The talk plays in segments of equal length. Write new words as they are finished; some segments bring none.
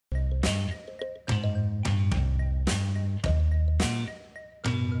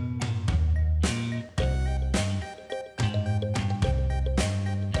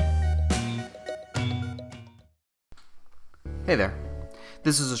Hey there.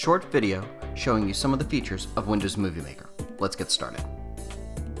 This is a short video showing you some of the features of Windows Movie Maker. Let's get started.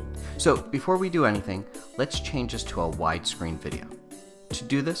 So before we do anything, let's change this to a widescreen video. To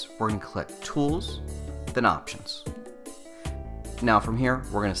do this, we're going to click Tools, then Options. Now from here,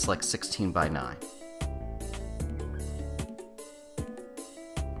 we're going to select 16:9.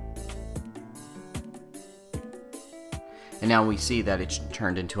 And now we see that it's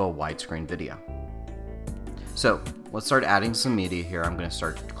turned into a widescreen video. So let's start adding some media here. I'm going to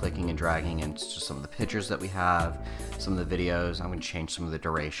start clicking and dragging into some of the pictures that we have, some of the videos. I'm going to change some of the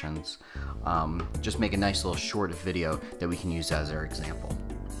durations. Just make a nice little short video that we can use as our example.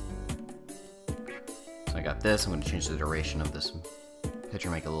 So I got this. I'm going to change the duration of this picture,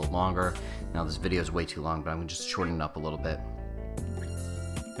 make it a little longer. Now this video is way too long, but I'm going to just shorten it up a little bit.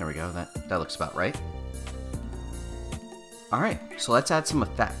 There we go. That looks about right. Alright, so let's add some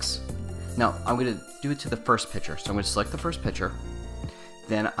effects. Now, I'm going to do it to the first picture. So I'm going to select the first picture,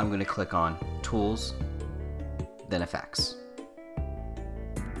 then I'm going to click on Tools, then Effects.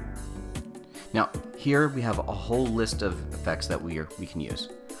 Now, here we have a whole list of effects that we can use.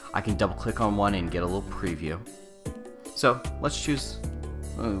 I can double click on one and get a little preview. So let's choose,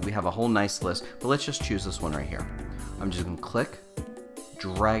 we have a whole nice list, but let's just choose this one right here. I'm just going to click,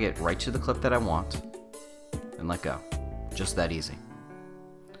 drag it right to the clip that I want, and let go. Just that easy.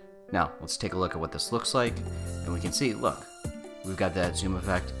 Now, let's take a look at what this looks like, and we can see, look, we've got that zoom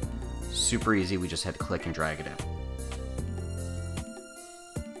effect. Super easy, we just had to click and drag it in.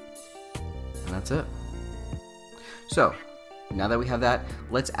 And that's it. So, now that we have that,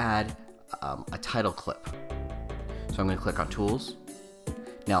 let's add a title clip. So I'm going to click on Tools.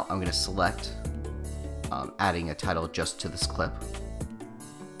 Now I'm going to select adding a title just to this clip.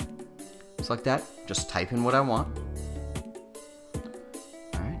 Select that, just type in what I want.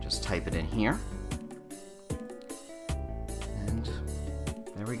 Just type it in here, and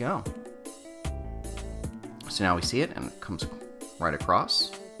there we go. So now we see it, and it comes right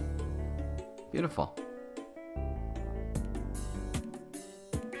across. Beautiful.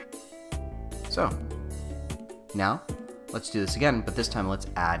 So now let's do this again, but this time let's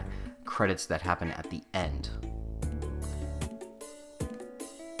add credits that happen at the end.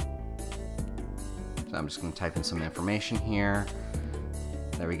 So I'm just going to type in some information here.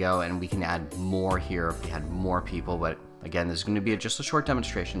 There we go, and we can add more here if we had more people, but again, this is going to be just a short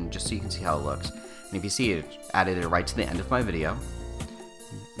demonstration just so you can see how it looks. And if you see it, added it right to the end of my video.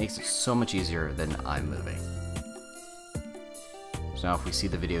 It makes it so much easier than iMovie. So now if we see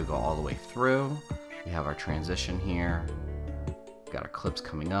the video go all the way through, we have our transition here, we've got our clips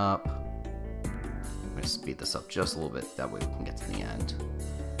coming up. I'm going to speed this up just a little bit, that way we can get to the end.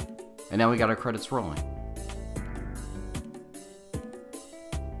 And now we got our credits rolling.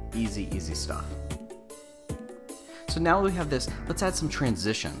 Easy stuff. So now we have this, let's add some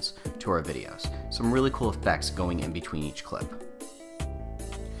transitions to our videos. Some really cool effects going in between each clip.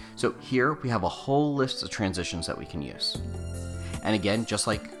 So here we have a whole list of transitions that we can use. And again, just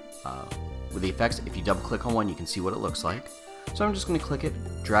like with the effects, if you double click on one, you can see what it looks like. So I'm just going to click it,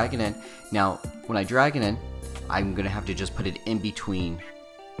 drag it in. Now, when I drag it in, I'm going to have to just put it in between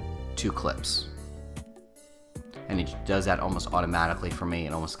two clips. And it does that almost automatically for me.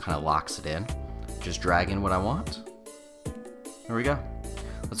 It almost kind of locks it in. Just drag in what I want. There we go.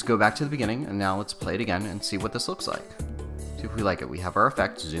 Let's go back to the beginning, and now let's play it again and see what this looks like. See if we like it. We have our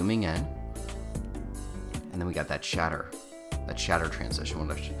effect zooming in, and then we got that shatter transition,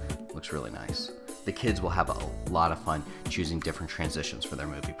 which looks really nice. The kids will have a lot of fun choosing different transitions for their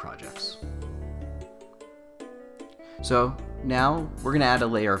movie projects. So now we're going to add a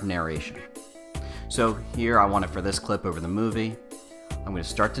layer of narration. So here I want it for this clip over the movie. I'm going to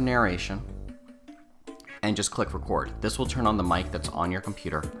start the narration and just click record. This will turn on the mic that's on your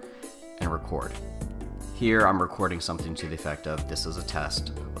computer and record. Here I'm recording something to the effect of, this is a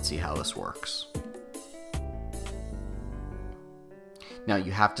test, let's see how this works. Now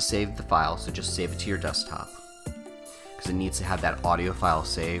you have to save the file, so just save it to your desktop, because it needs to have that audio file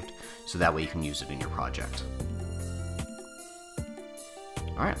saved so that way you can use it in your project.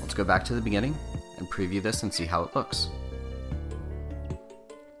 Alright, let's go back to the beginning and preview this and see how it looks.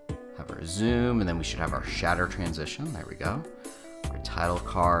 Have our zoom, and then we should have our shatter transition. There we go. Our title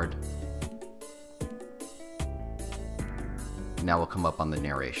card. Now we'll come up on the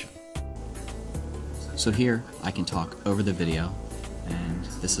narration. So here I can talk over the video, and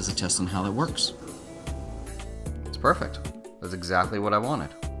this is a test on how that works. It's perfect. That's exactly what I wanted.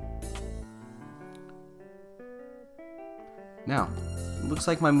 Now, it looks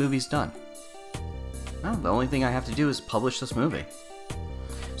like my movie's done. Well, the only thing I have to do is publish this movie.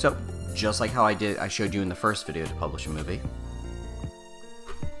 So, just like how I showed you in the first video to publish a movie,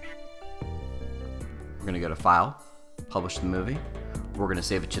 we're going to go to File, Publish the movie. We're going to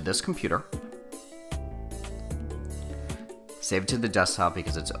save it to this computer. Save it to the desktop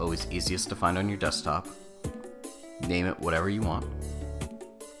because it's always easiest to find on your desktop. Name it whatever you want.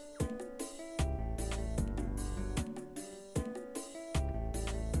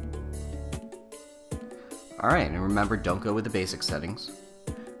 Alright, and remember, don't go with the basic settings.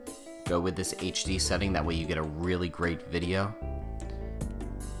 Go with this HD setting, that way you get a really great video.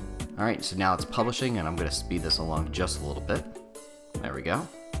 Alright, so now it's publishing, and I'm going to speed this along just a little bit. There we go.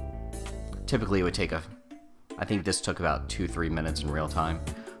 Typically it would take I think this took about 2-3 minutes in real time,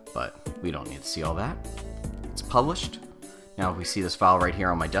 but we don't need to see all that. It's published. Now if we see this file right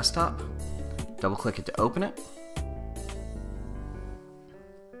here on my desktop, double click it to open it.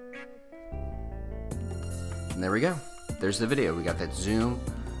 And there we go. There's the video. We got that zoom,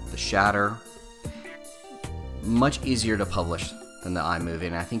 the shatter. Much easier to publish than the iMovie,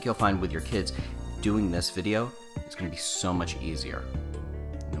 and I think you'll find with your kids doing this video, it's going to be so much easier.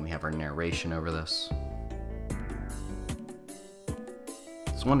 And then we have our narration over this.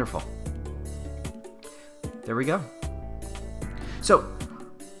 It's wonderful. There we go. So,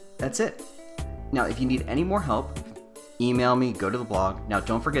 that's it. Now, if you need any more help, email me, go to the blog. Now,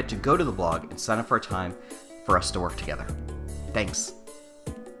 don't forget to go to the blog and sign up for a time for us to work together. Thanks.